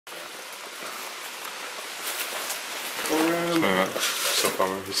So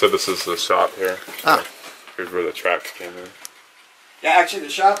funny. He said this is the shop here. Ah. Here's where the tracks came in. Yeah, actually the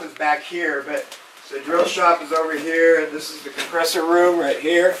shop is back here, but the drill shop is over here, and this is the compressor room right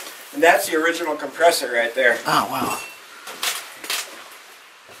here, and that's the original compressor right there. Oh, wow.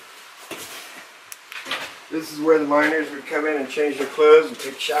 This is where the miners would come in and change their clothes and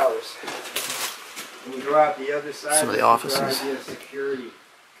take showers. And we go out the other side. Some of the offices. Security.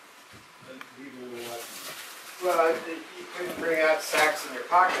 Well, you couldn't bring out sacks in your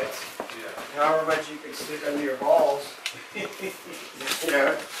pockets. Yeah. However much you can stick under your balls. You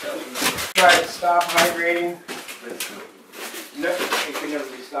know, try to stop hydrating. No, it can never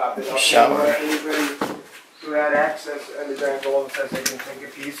be stopped. It Shower. Anybody who had access to underground gold says they can take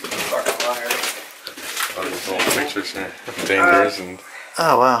a piece of the fucking liar. Oh, there's little pictures here. Dangers and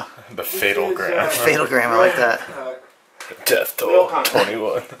Oh, wow. the fatal gram. Fatal gram, I like that. Death toll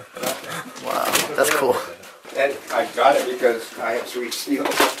 21. Wow, that's cool. And I got it because I have sweet steel.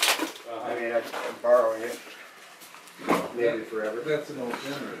 I mean, I'm borrowing it. Maybe forever. That's an old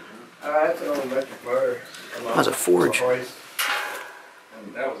generator. That's an old electric motor. How's it forge? And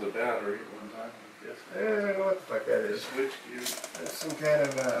that was a battery at one time, I guess. I don't know what the fuck that is. Switch gear. That's some kind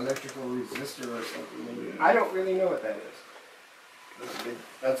of electrical resistor or something. Maybe. I don't really know what that is.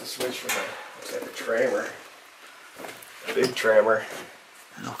 That's a switch for the, looks like a trammer. A big trammer.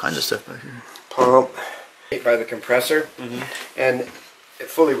 And all kinds of stuff back here. Pump. By the compressor. And it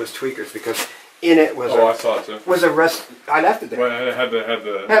fully was tweakers because in it was I saw it too. was a rust. I left it there. Well, it had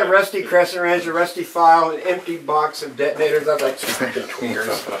the Had a rusty crescent wrench, a rusty file, an empty box of detonators. I was like, freaking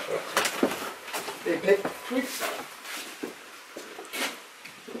tweakers. They picked tweaks up.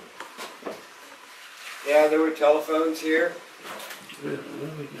 Yeah, there were telephones here.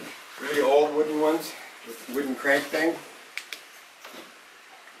 Really old wooden ones with the wooden crank thing.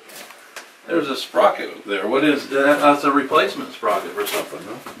 There's a sprocket there. What is that? That's a replacement sprocket or something,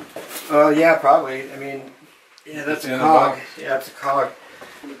 huh? Oh, yeah, probably. I mean, yeah, that's a In a cog. box. Yeah, it's a cog.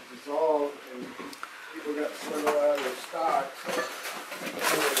 It dissolved and people got some out of their stock. So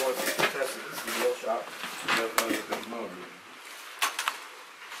somebody wants to test it. This is the real shop. That's like a motor.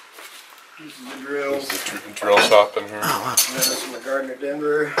 Pieces of drills. There's a drill shop in here. Oh, wow. And this from the Gardner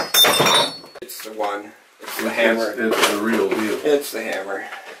Denver. It's the one. It's the hammer. It's the real deal. It's the hammer.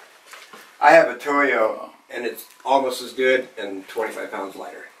 I have a Toyo, and it's almost as good and 25 pounds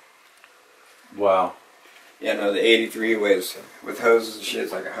lighter. Wow. Yeah, no, the 83 weighs, with hoses and shit,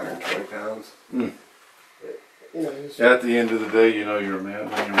 it's like 120 pounds. Mm. You know, it's, At the end of the day, you know you're a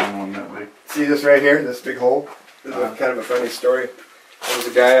man when you run one that big. see this right here, this big hole? This is kind of a funny story. There was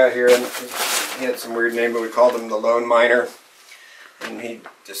a guy out here, and he had some weird name, but we called him the Lone Miner. And he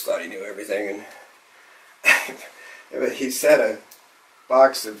just thought he knew everything. And he set a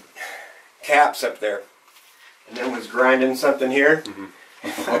box of caps up there, and then was grinding something here.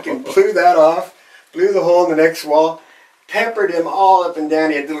 Fucking blew that off, blew the hole in the next wall, peppered him all up and down.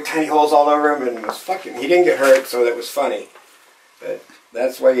 He had little tiny holes all over him, and it was fucking. He didn't get hurt, so that was funny. But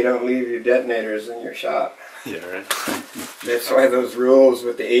that's why you don't leave your detonators in your shop. Yeah, right. That's why those rules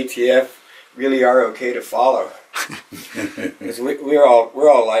with the ATF really are okay to follow. Because we're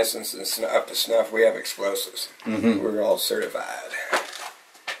all licensed and up to snuff. We have explosives. We're all certified.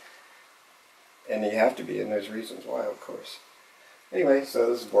 And you have to be, and there's reasons why, of course. Anyway, so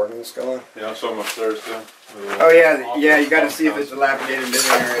this is boarding and going. Yeah, I saw them upstairs too. Oh yeah, yeah. You got to see this dilapidated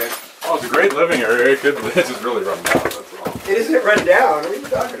living area. Oh, it's a great living area. It's just really run down. That's all. It isn't run down. What are you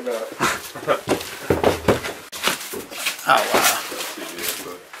talking about? Oh, wow.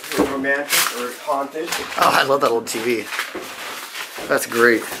 It's romantic or haunted. Oh, I love that old TV. That's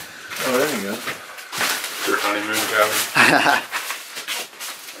great. Oh, there you go. Your honeymoon cabin.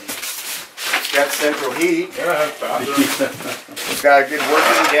 It's got central heat. Yeah, it's bathroom. It's got a good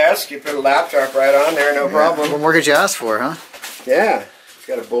working desk. You put a laptop right on there, no problem. What more could you ask for, huh? Yeah. It's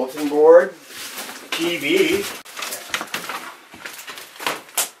got a bulletin board, TV.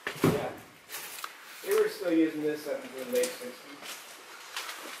 Yeah. They were still using this up until the late 60s.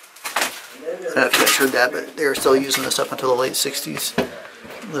 And then I don't know if you guys heard that, but they were still using this up until the late 60s.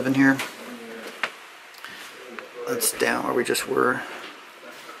 Living here. That's down where we just were.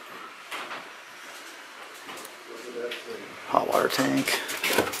 Hot water tank.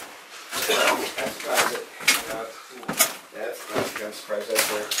 That's private. That's I'm surprised that's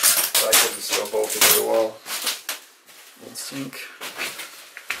there. I like it, it's still bolted to the wall. And sink.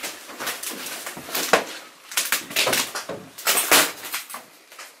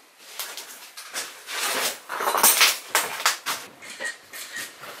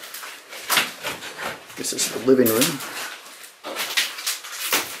 This is the living room.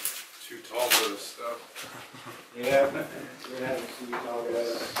 2 all for this stuff. Yeah. We haven't seen all that.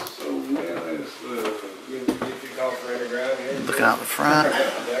 So nice. You call for underground here. Looking out the front.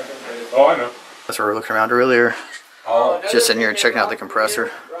 Oh, I know. That's where we were looking around earlier. Oh, Just sitting here and checking out the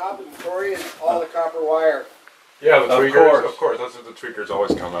compressor. Rob and Corey and all the copper wire. yeah, the Of tweakers. course. Of course, that's what the tweakers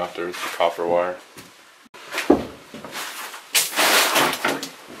always come after, is the copper wire.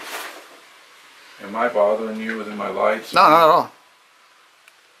 Am I bothering you with my lights? No, not at all.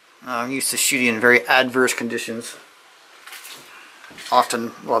 I'm used to shooting in very adverse conditions. Often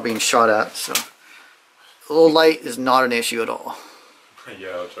while being shot at, so a little light is not an issue at all.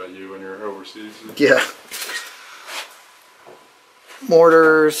 Yeah, that's right. You when you're overseas. Yeah.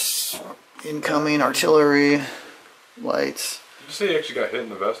 Mortars, incoming artillery, lights. Did you say you actually got hit in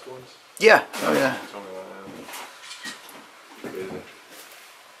the vest once? Yeah. Oh yeah. You told me that, yeah. Crazy.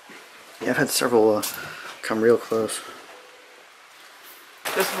 Yeah, I've had several come real close.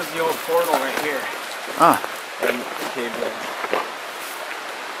 This was the old portal right here. Ah. And caved in.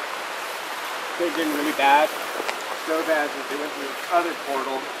 Caved in really bad. So bad that they went through this other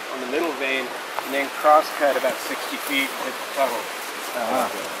portal on the middle vein and then cross-cut about 60 feet and hit the tunnel.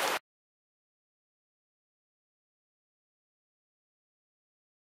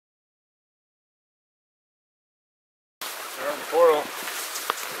 There's the portal.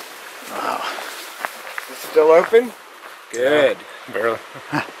 Wow. Is it still open? Good. Yeah, barely.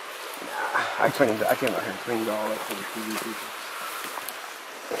 I came out here and cleaned all up for the TV people.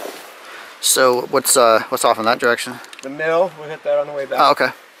 So what's off in that direction? The mill, we'll hit that on the way back. Oh,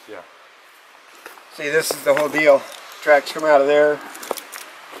 okay. Yeah. See, this is the whole deal. Tracks come out of there.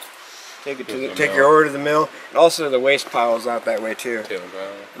 Take it to Here's the take mill. your ore to the mill. And also the waste pile's out that way too. Tail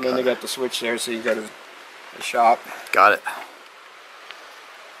down. And then they got the switch there, so you go to the shop. Got it.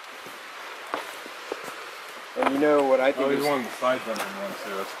 And you know what I think Oh, is he's one of the side jumping ones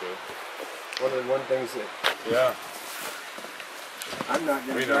too. That's good. one of the things that Yeah. I'm not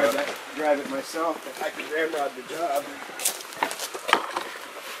going We to know drive it myself, but I can ramrod the job.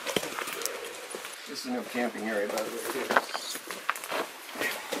 This is no camping area, by the way, too.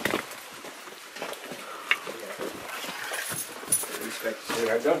 Respect the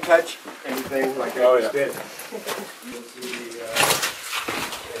sweetheart. Don't touch anything like I Oh, just yeah. did. You'll see the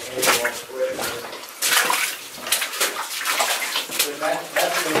angle split. So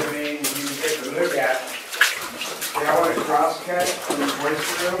that's the main you get to look at. See, I want to cross cut on the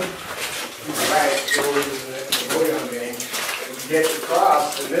moisture room. Right, go over to the bouillon vein. If you get across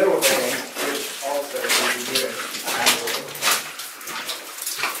the middle vein, which also can be good.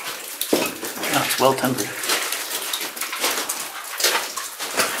 Oh, it's well tempered.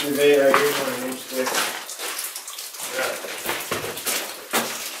 The vein right here is on an inch thick.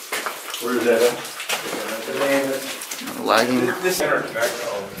 Where is that at? The vein that's Lagging. this Interconnect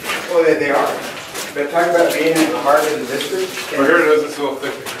all. well, they are. But talk about being in the heart of the district. Well, here it is. It's a little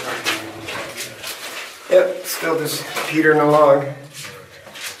thick. Yep, still just petering along.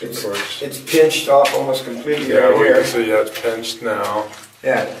 It's pinched off almost completely Yeah, right we here. can see it's pinched now.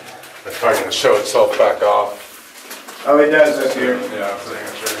 Yeah. It's probably going to show itself back off. Oh, it does up here. Yeah,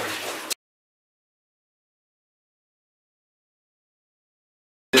 signature.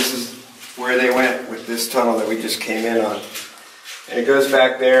 This is where they went with this tunnel that we just came in on. And it goes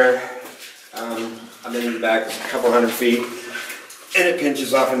back there. I'm in the back a couple hundred feet. And it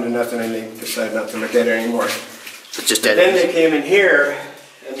pinches off into nothing and they decide not to look at it anymore. It's just Then dead. they came in here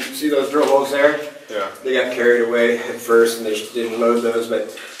and you see those drill holes there? Yeah. They got carried away at first and they didn't load those,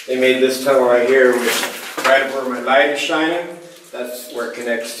 but they made this tunnel right here, which right where my light is shining, that's where it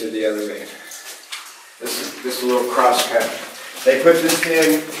connects to the other vein. This is this little cross cut. They put this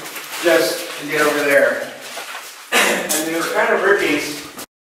in just to get over there. And they were kind of rookies.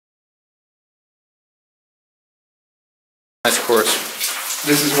 Nice course.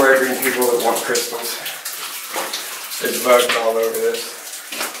 This is where I bring people that want crystals. There's bugs all over this.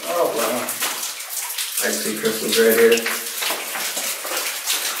 Oh wow. I can see crystals right here.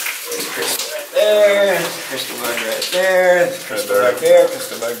 There's a crystal right there. There's a crystal bug right there. There's a crystal bug there.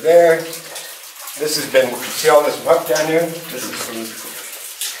 Crystal bug there. This has been, see all this muck down here? This is from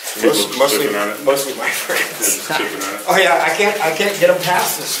mostly my friends. Oh yeah, I can't get them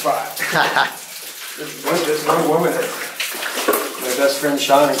past this spot. This one woman, my best friend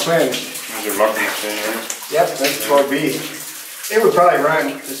Sean and Quinn. There's your mucking machine, right? Yep, that's 4B. It would probably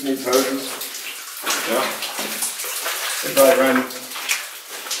run, just needs hoses. Yeah. It'd probably run.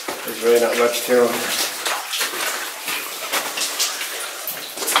 There's really not much to them.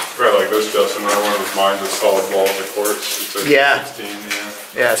 Right, like this, Justin. Another one of his mines is solid walls of quartz. It's like Yeah. 16, yeah.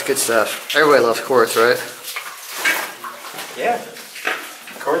 Yeah, it's good stuff. Everybody loves quartz, right? Yeah.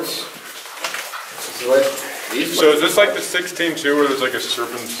 Quartz. What? These So is this like the 16 too, where there's like a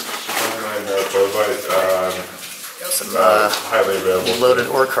serpentine bovite, Some highly available? loaded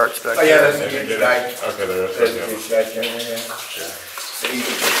ore carts back Oh, yeah, there. that's a huge dike. Okay, there is. There's a Yeah. huge dike in there, yeah. So you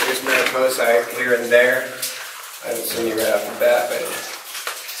can put this Mariposa here and there. I haven't seen you right off the bat, but.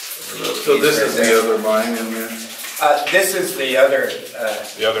 So this is the other mine in here? This is the other,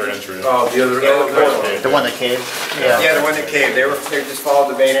 The other entry. Oh, the other, The one that caved? yeah, the one that caved. They just followed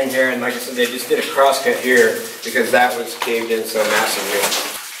the vein in here, and like I said, they just did a crosscut here because that was caved in so massively.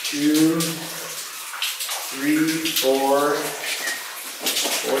 2, 3, 4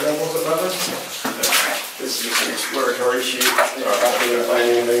 levels above us. This is just an exploratory sheet. Not going to find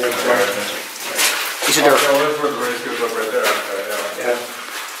anything up there. You said there Oh, that's where the race goes up right there. Okay, yeah. Yeah.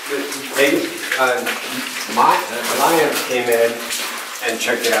 Lions came in and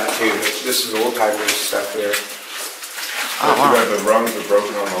checked it out too. This is old timers stuff there. Oh, wow. The rungs are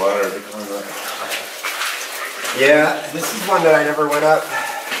broken on the ladder to climb that. Yeah, this is one that I never went up.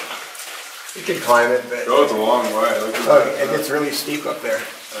 You could climb it, but Goes a long way. Look at oh, that. it gets really steep up there.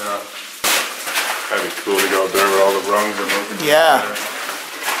 Yeah. That'd be cool to go up there where all the rungs are broken. Yeah.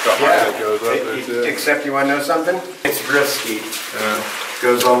 The height that goes up there too. Except you want to know something? It's real steep. Yeah.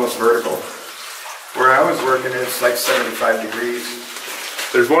 Goes almost vertical. Where I was working, it's like 75 degrees.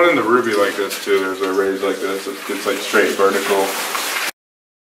 There's one in the Ruby like this too. There's a raise like this. It's like straight vertical.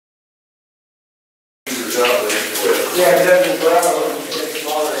 Yeah, it doesn't grow. It gets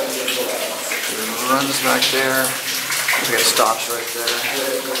smaller and gets runs back there. We got stops right there.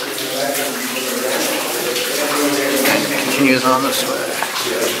 And it continues on this way.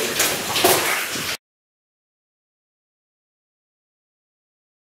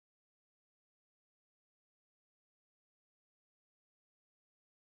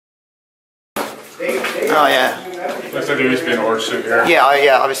 Oh yeah. Looks like there used to be an ore chute here.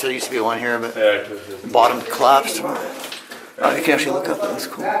 Yeah, obviously there used to be one here, but Yeah. the bottom collapsed. You can actually look up, that's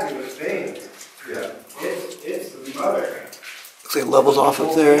cool. fabulous thing. Yeah. It's the mother. Looks like it levels off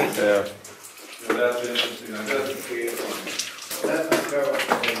up there. Yeah. That's interesting.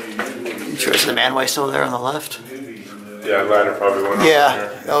 Is the manway still there on the left? Yeah, ladder probably went up Yeah,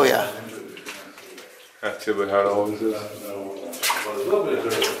 here. oh yeah. That's too how old is this?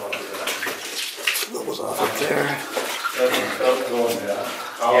 Levels off up there.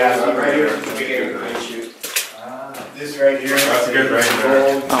 Yeah, so right here is the beginning of the green shoot. This right here. That's a good vein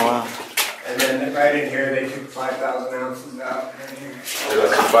there. gold. Oh wow. And then right in here, they took 5,000 ounces out. Right here. Yeah,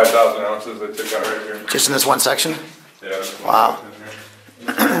 that's the 5,000 ounces they took out right here. Just in this one section? Yeah. that's Wow. They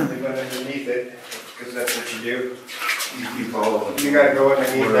went underneath it, because that's what you do. You gotta go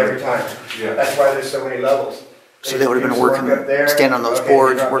underneath it every time. Yeah. That's why there's so many levels. So they would have been used to working, work up there. standing on those Okay,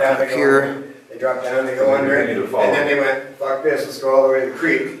 boards, they drop working down, up they go here. under. They drop down, they go under it, and then they went, fuck this, let's go all the way to the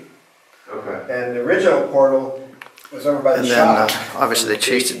creek. Okay. And the original portal was over by the And then shop. obviously they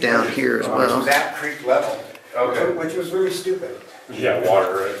chased it down here as Which well. was that creek level. Okay. Which was really stupid. Yeah,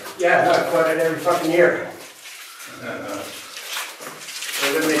 water, right? Yeah, no, it flooded every fucking year.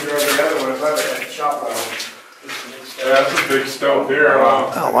 So then they drove the other one above it at the shop level. Yeah, that's a big stove here.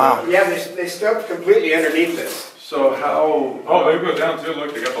 Wow. Oh wow. Yeah, they stoked completely underneath this. So how? Oh, they go down too.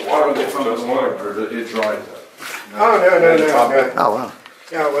 Look, they got the How water. are they from the water, or it dries up? Oh, no. Oh wow.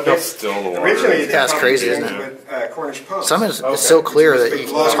 Yeah, well, That's still the water. originally they Yeah, it's pumped crazy, things isn't it? with Cornish pumps. Some is it's so clear that it's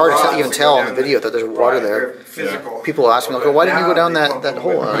hard to even tell on the video that there's water there. Physical. People ask me, like, well, why didn't you go down that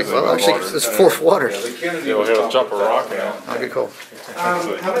hole? I'm like, well, actually, it's full of water. Yeah, well, he'll jump a rock now. Oh, good call.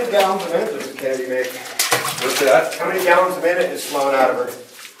 How many gallons a minute does the Kennedy make? What's that? How many gallons a minute is flowing out of her?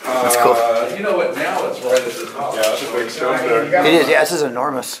 That's cool. You know what, now it's right at the top. Yeah, that's a big stove there. It is, yeah, this is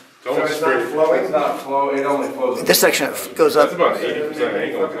enormous. It's So almost it's not straight. It's flowing? not flow, it only flows. This section goes That's up. about 80%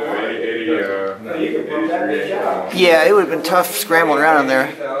 angle too. 80, You can pump that bitch out. Yeah, it would have been tough scrambling around in there.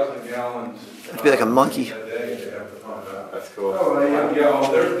 3,000 gallons It'd be like a monkey. a day they have to pump out. That's cool. Oh, well, yeah. Yeah,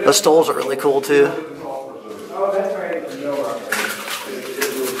 well, there's. The stoles are really cool too. Oh, that's right. The mill rock.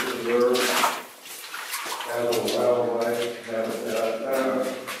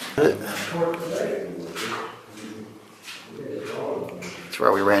 That's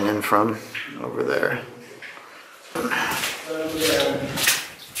where we ran in from, over there.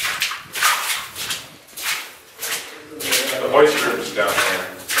 The hoist room's down here.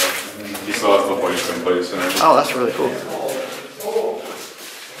 He still has the hoist in place and everything. Oh, that's really cool.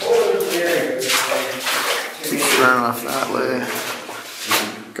 Keep running off that way.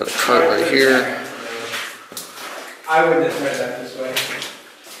 Got a cart right here. I wouldn't have tried that this way.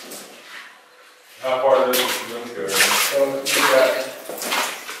 How far does this go? So you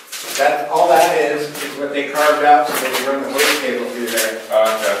got, all that is what they carved out so they can run the hoist cable through there,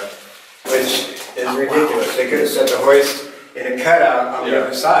 Okay. which is It's ridiculous. They could have set the hoist in a cutout on the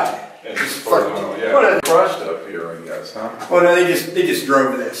other side. And Just just fucking- yeah. Well, Crushed up here, I guess, huh? well, no, they just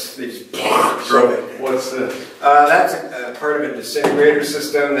drove this. They just drove it. What's this? That's a part of a disintegrator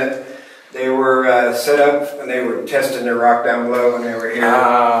system that they were set up and they were testing their rock down below when they were here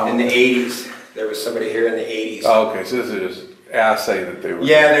in the 80s. There was somebody here in the 80s. Oh, okay, so this is just assay that they were.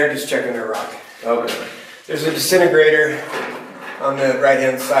 Yeah, they're just checking their rock. Okay. There's a disintegrator on the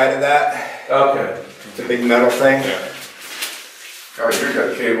right-hand side of that. Okay. It's a big metal thing. Yeah. All right, you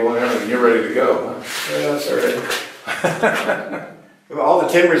got cable and everything. You're ready to go, huh? Yeah, that's all right. All the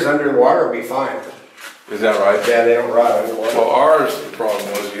timbers under the water will be fine. Is that right? Yeah, they don't rot underwater. Well, ours, the problem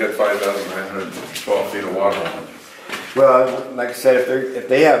was you had 5,912 feet of water on it. Well, like I said, if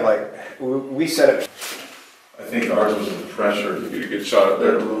they have like, we set up. I think ours was the pressure. You get shot up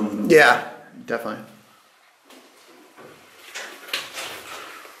there. Yeah, definitely.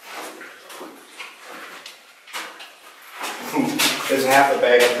 There's half a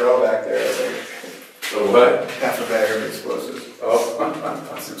bag of pearl back there, I think. So what? Half a bag of explosives. Oh.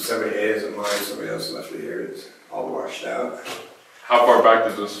 Somebody is at mine, somebody else left it here. It's all washed out. How far back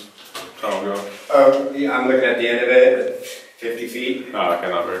does this tunnel go? Oh, yeah, I'm looking at the end of it at 50 feet. Oh, okay,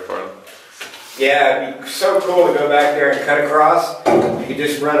 not very far. Yeah, it'd be so cool to go back there and cut across. You could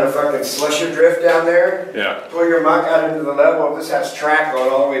just run a fucking slusher drift down there. Yeah. Pull your muck out into the level. This has track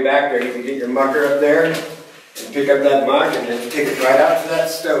going all the way back there. You can get your mucker up there and pick up that muck and then take it right out to that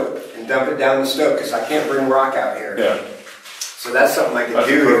stope and dump it down the stope because I can't bring rock out here. Yeah. So that's something I can That's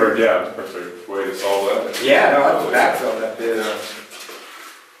do. a perfect, yeah, it's a perfect way to solve that. Yeah, no, I have to backfill that bit. Yeah.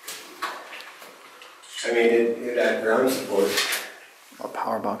 I mean, it had ground support. All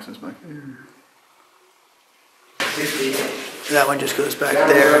power boxes back there. 60. That one just goes back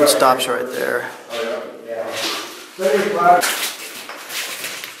there and stops right there. Yeah.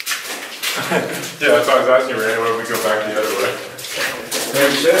 Yeah, that's why I was asking you, Randy, why don't we go back the other way?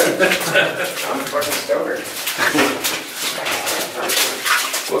 Maybe should. I'm a fucking stoner.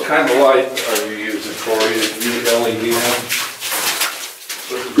 What kind of light are you using, Corey? Is you LED now?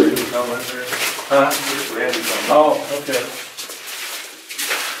 What's the Randy comment there? Huh? What's Randy comment? Oh, okay.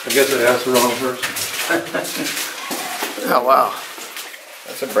 I guess I asked the wrong person. Oh, wow.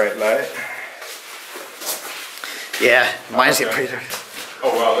 That's a bright light. Yeah, mine's getting pretty dark.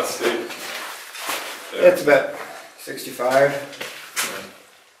 Oh, wow, that's the. It's about 65.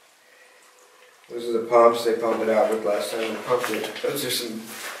 Those are the pumps they pumped it out with last time they pumped it. Those are some,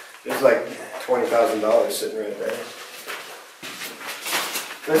 there's like $20,000 sitting right there.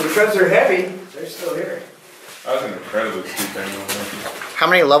 And because they're heavy, they're still here. That was an incredibly steep angle there. How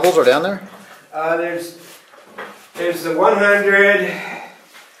many levels are down there? There's the 100,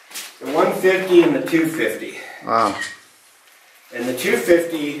 the 150, and the 250. Wow. And the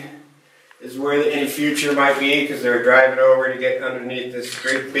 250 is where any future might be because they're driving over to get underneath this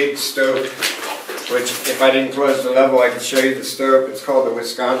great big stope, which if I didn't close the level I could show you the stope. It's called the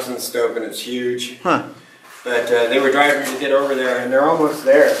Wisconsin stope and it's huge. Huh. But they were driving to get over there and they're almost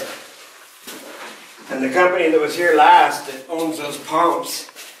there. And the company that was here last that owns those pumps,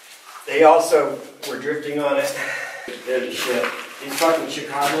 they also were drifting on it. They're the shit. These fucking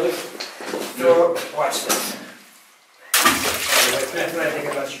Chicago's. So, watch this. That's what I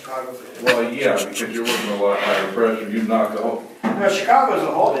think about Chicago. Well, yeah, because you're working a lot higher pressure. You knock the whole. No, Chicago's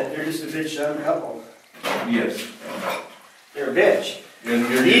will hold it. They're just a bitch to uncouple. Yes. They're a bitch. And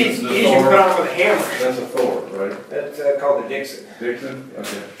you're These using the you put Thor. on with a hammer. That's a Thor, right? That's called the Dixon. Dixon?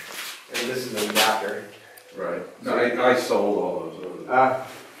 Okay. And this is an adapter. Right. No, I sold all those over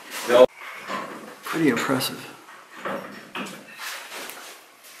there. Pretty impressive.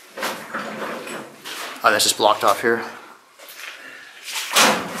 Oh, that's just blocked off here.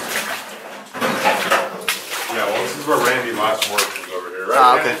 Yeah, well, this is where Randy last worked was over here, right?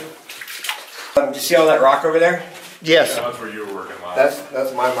 Ah, Randy? okay. Do you see all that rock over there? Yes. Yeah, that's where you were working last.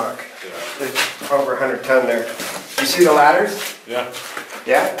 That's my mark. Yeah. There's over 100 ton there. You see the ladders? Yeah.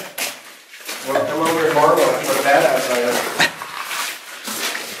 Yeah? Well, come over to Marble and put that outside.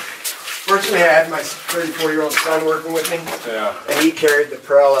 Fortunately, I had my 34-year-old son working with me, Yeah. and he carried the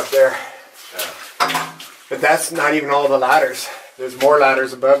Perel up there. Yeah. But that's not even all the ladders. There's more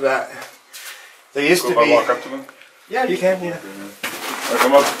ladders above that. There used Go to if I be. walk up to them? Yeah, you can. Yeah. I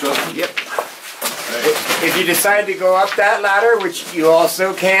come up, Justin? Yep. If you decide to go up that ladder, which you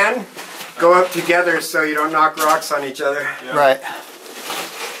also can, go up together so you don't knock rocks on each other. Yeah. Right.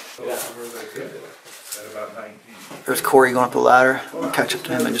 At about 19. There's Corey going up the ladder. I'll catch up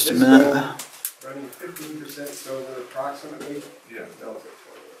to him in just a minute. Running 15% silver approximately. Yeah.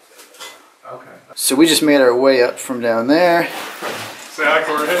 Okay. So we just made our way up from down there. Say hi,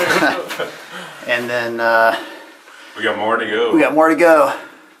 Corey. And then We got more to go. we got more to go.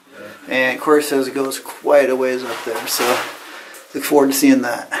 And Corey says it goes quite a ways up there, so look forward to seeing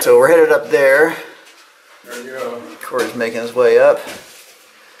that. So we're headed up there. There you go. Corey's making his way up.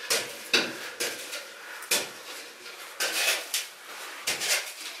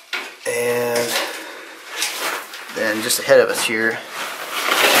 And then just ahead of us here,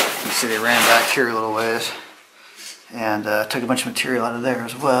 you see they ran back here a little ways and took a bunch of material out of there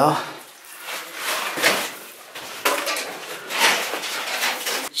as well.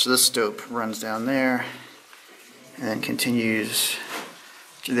 So this stope runs down there and then continues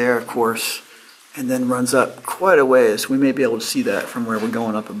to there, of course, and then runs up quite a ways. We may be able to see that from where we're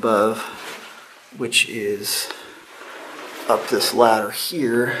going up above, which is up this ladder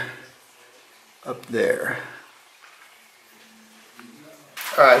here, up there.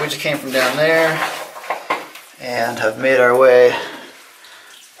 Alright, we just came from down there and have made our way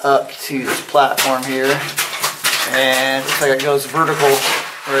up to this platform here, and looks like it goes vertical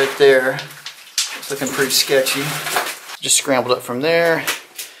right there. It's looking pretty sketchy. Just scrambled up from there,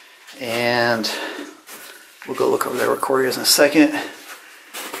 and we'll go look over there where Corey is in a second.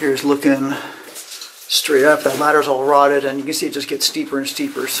 Here's looking straight up. That ladder's all rotted, and you can see it just gets steeper and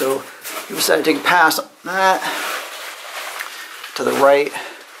steeper. So we decided to take a pass on that. To the right,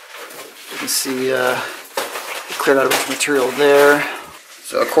 you can see it cleared out a bunch of material there.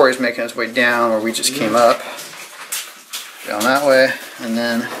 So Corey's making his way down where we just came up. Down that way, and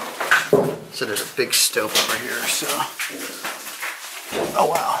then so there's a big stope over here. So, oh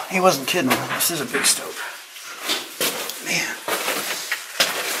wow, he wasn't kidding. This is a big stope, man.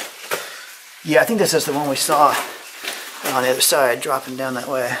 Yeah, I think this is the one we saw on the other side, dropping down that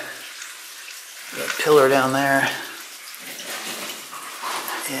way. That pillar down there,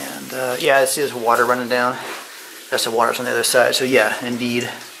 and yeah, I see there's water running down. That's the water's on the other side. So yeah, indeed,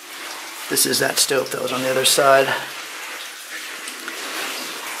 this is that stope that was on the other side.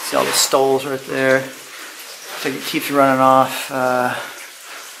 See all the stoles right there. Looks like it keeps running off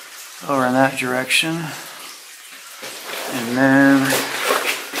over in that direction. And then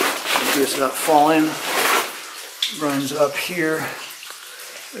it gets up falling, runs up here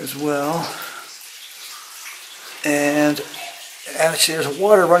as well. And actually there's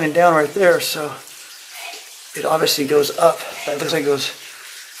water running down right there, so it obviously goes up. That looks like it goes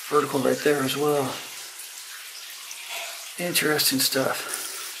vertical right there as well. Interesting stuff.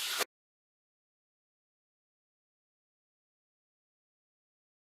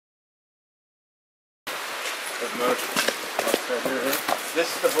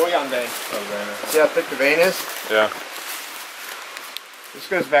 This is the bouillon vein. See how thick the vein is? Yeah. This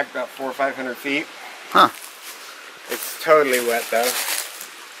goes back about 400 or 500 feet. Huh. It's totally wet though.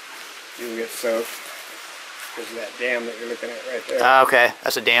 You will get soaked because of that dam that you're looking at right there. Okay,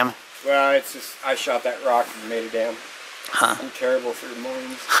 that's a dam. Well, it's just, I shot that rock and made a dam. Huh. I'm terrible for the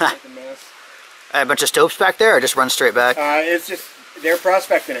mines. Make a mess. A bunch of stopes back there, or just run straight back? It's just, they're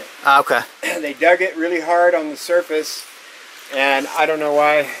prospecting it. Okay. They dug it really hard on the surface, and I don't know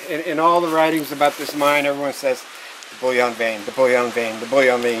why. In all the writings about this mine, everyone says the bouillon vein, the bouillon vein, the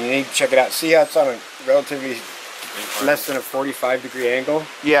bouillon vein. You need to check it out. See how it's on a relatively less than a 45-degree angle?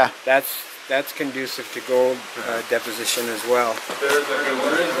 Yeah. That's conducive to gold deposition as well. There's the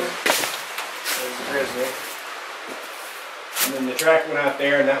Grizzly. And then the track went out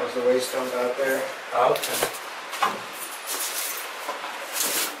there, and that was the waste dump out there. Okay.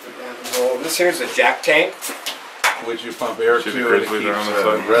 This here's a jack tank. Would you pump air to See the it? It grizzlies are on keeps the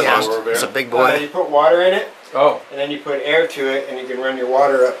side. reservoir of It's a air? big boy. You put water in it, Oh. and then you put air to it, and you can run your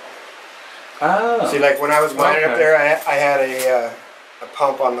water up. Ah. See, like when I was mining up Okay. there, I had a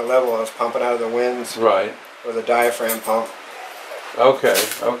pump on the level. I was pumping out of the winds Right. with a diaphragm pump. Okay.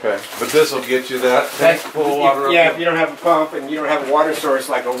 Okay. But this will get you that tank full of water up. Yeah, if you don't have a pump and you don't have a water source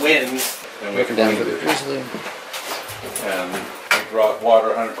like a wind. And we can Down use to the it. grizzly. And we drop water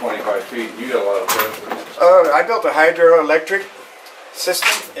 125 feet. You got a lot of pressure. I built a hydroelectric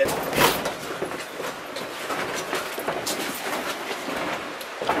system.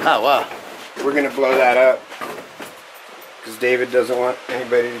 Oh wow. We're going to blow that up because David doesn't want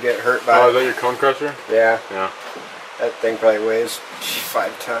anybody to get hurt by Oh, it. is that your cone crusher? Yeah, Yeah. that thing probably weighs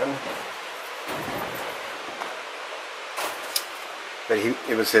 5 tons. But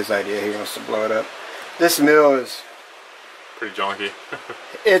it was his idea. He wants to blow it up. This mill is, Pretty junky.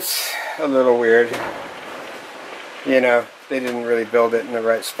 it's a little weird. You know, they didn't really build it in the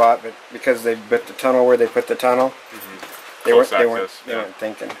right spot, but because they built the tunnel where they put the tunnel, they Close weren't access, yeah.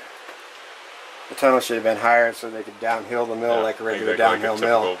 thinking. The tunnel should have been higher so they could downhill the mill like a regular exactly, downhill like a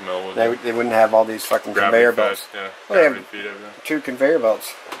mill. typical would They, do. they wouldn't have all these fucking Gravity conveyor fed, belts. Yeah, Well, they gravity have feed everything. 2 conveyor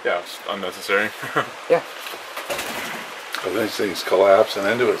belts. Yeah, it's unnecessary. Yeah. So these things collapse and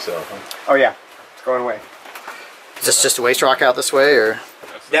into itself. Huh? Oh yeah, it's going away. Is this just a waste rock out this way, or?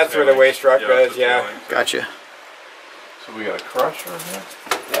 That's where the waste rock goes, yeah. Gotcha. So we got a crusher here?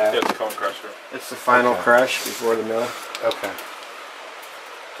 Yeah. Yeah, it's a cone crusher. It's the final Okay. crush before the mill. Okay.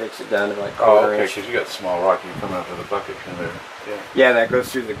 Takes it down to like Oh, quarter okay, inch. because you got small rock, you come out to the bucket conveyor. Yeah. Yeah, that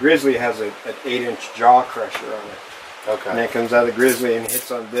goes through the Grizzly. Has an 8-inch jaw crusher on it. And Okay. then it comes out of the Grizzly and hits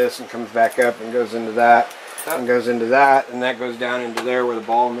on this and comes back up and goes into that and goes into that and that goes down into there where the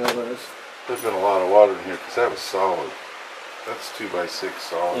ball mill is. There's been a lot of water in here because that was solid. That's 2x6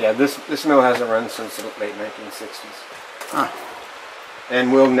 solid. Yeah, this mill hasn't run since the late 1960s. Huh.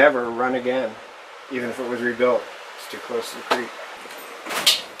 And will never run again, even if it was rebuilt. It's too close to the creek.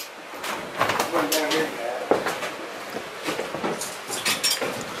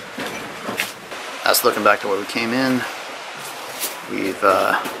 That's looking back to where we came in. We've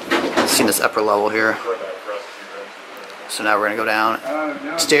seen this upper level here. So now we're gonna go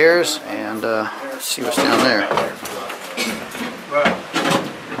down stairs and see what's down there.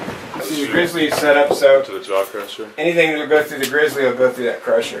 See, the Grizzly is set up so To the jaw crusher. anything that'll go through the Grizzly will go through that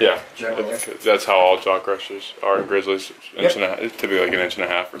crusher. Yeah, Generally. that's how all jaw crushers are in grizzlies. Yep. It's typically like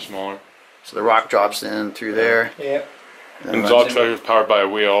 1.5 inches or smaller. So the rock drops in through there. Yeah. And the jaw crusher is powered by a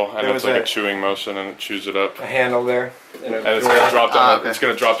wheel, and There it's was like a- a chewing motion, and it chews it up. A handle there. And And it's gonna drop down. okay. It's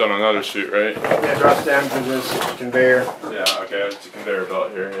gonna drop down another chute, right? It drops down to this conveyor. Yeah. Okay. It's a conveyor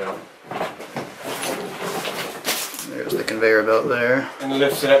belt here. Yeah. There's the conveyor belt there. And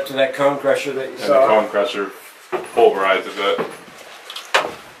lifts it up to that cone crusher that you And the saw. cone crusher pulverizes it.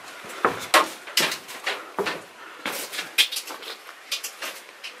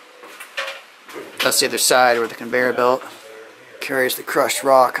 That's the other side where the conveyor belt carries the crushed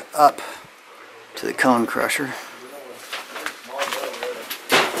rock up to the cone crusher.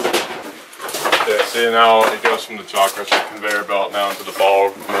 Yeah. See, now it goes from the jaw crusher conveyor belt now into the ball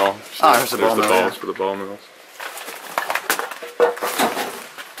mill. So Oh, there's the ball mill, balls yeah. for the ball mills.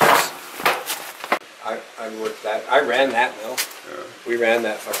 I worked that. I ran that mill. Yeah. We ran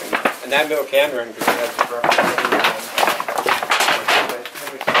that fucking. And that mill can run because it has the proper.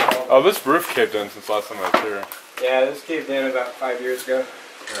 Oh, this roof caved in since last time I was here. Yeah, this caved in about 5 years ago.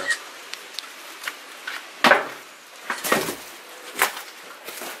 Yeah.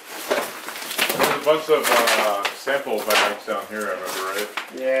 There's a bunch of sample bags down here, I remember, right?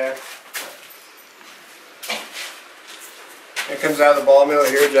 Yeah. It comes out of the ball mill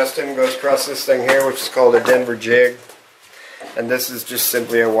here, Justin, goes across this thing here, which is called a Denver jig. And this is just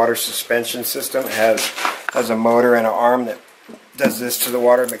simply a water suspension system. It has a motor and an arm that does this to the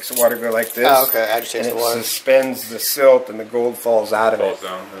water, makes the water go like this. Oh, okay, agitates And the it water. suspends the silt and the gold falls out of Falls it.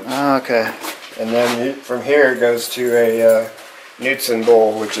 down. Oh, okay. And then from here it goes to a Knudsen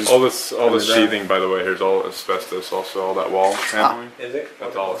bowl, which is... All this underground. sheathing, by the way, here's all asbestos. Also, all that wall paneling. Is it?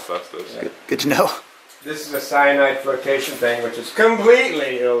 That's all asbestos. Good, good to know. This is a cyanide flotation thing, which is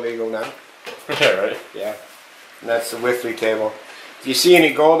completely illegal now. Yeah, right. Yeah. And that's the Whitley table. If you see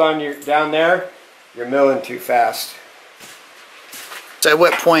any gold on your down there, you're milling too fast. So at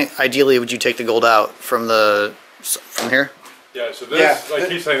what point, ideally, would you take the gold out from here? Yeah, so this, Yeah. like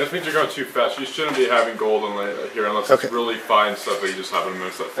he's saying, this means you're going too fast. You shouldn't be having gold in here unless Okay. it's really fine stuff that you just happen to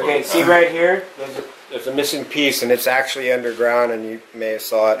miss that float. Okay, see right here? There's a missing piece, and it's actually underground, and you may have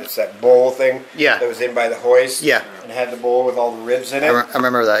saw it. It's that bowl thing Yeah. that was in by the hoist. Yeah. And it had the bowl with all the ribs in it. I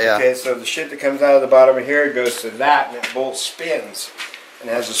remember that, yeah. Okay, so the shit that comes out of the bottom of here goes to that, and that bowl spins and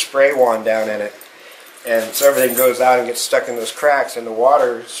has a spray wand down in it. And so everything goes out and gets stuck in those cracks, and the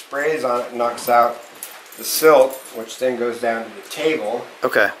water sprays on it and knocks out the silt, which then goes down to the table,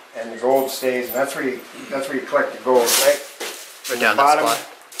 Okay. and the gold stays. And that's where you collect the gold, right? Right In down the that bottom, spot.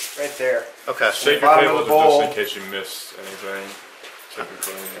 right there. Okay. Shake your bottom table of the just bowl. in case you miss anything.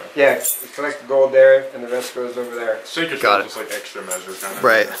 Typically, yeah. Yeah, you collect the gold there, and the rest goes over there. Shake your Got table it. just like extra measure kind of.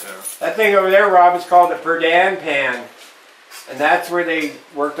 Right. Yeah. That thing over there, Rob, is called the Perdan pan, and that's where they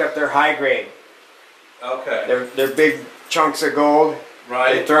worked up their high grade. Okay. They're big chunks of gold. They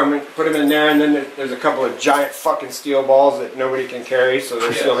Right. throw them, put them in there, and then there's a couple of giant fucking steel balls that nobody can carry, so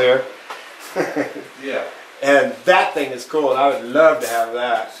they're still here. Yeah. And that thing is cool, and I would love to have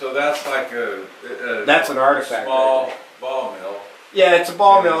that. So that's like a That's an artifact. small right ball mill. there. Yeah, it's a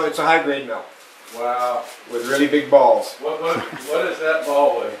ball mill. It's a high grade mill Wow. with really big balls. What is that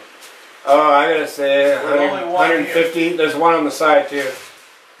ball weigh? Oh, I'm gonna say There's only one 150. There's one on the side too.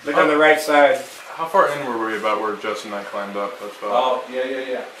 Look on the right side. How far in were we about where Justin and I climbed up? That's about. Oh,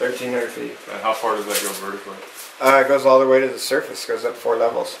 yeah. 1,300 feet. And how far does that go vertically? It goes all the way to the surface. Goes up 4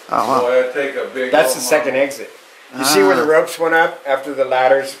 levels. Oh, wow. Boy, I'd take a big. That's the second exit. You see where the ropes went up after the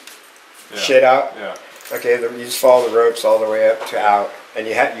ladders shit out? Yeah. Okay, you just follow the ropes all the way up to out, and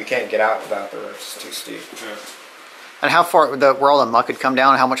you can't get out without the ropes. It's too steep. Yeah. And how far, where all the muck had come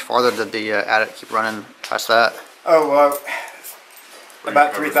down, how much farther did the adit keep running past that? Oh,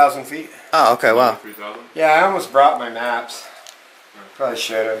 about 3,000 feet. Oh, okay, wow. 3,000? Yeah, I almost brought my maps. Probably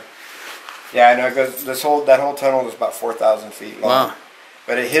should have. Yeah, I know, because that whole tunnel is about 4,000 feet long. Wow.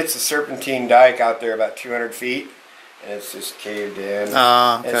 But it hits a serpentine dike out there about 200 feet, and it's just caved in. Okay.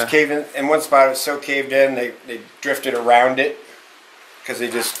 And it's caved in. In one spot, it was so caved in, they drifted around it, because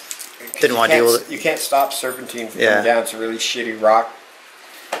they just didn't want to deal with it. You can't stop serpentine from coming down. It's a really shitty rock.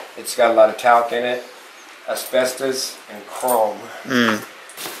 It's got a lot of talc in it, asbestos, and chrome.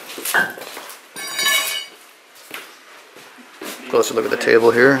 Closer look at the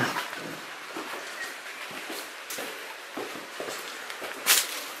table here.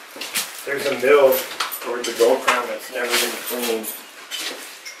 There's a mill towards the gold crown that's never been cleaned.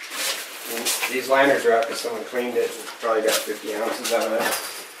 And these liners are out because someone cleaned it and probably got 50 ounces out of it.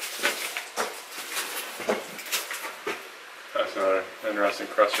 That's another interesting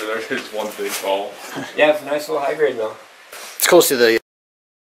crusher there. It's one big ball. Yeah, it's a nice little high grade mill. It's close to the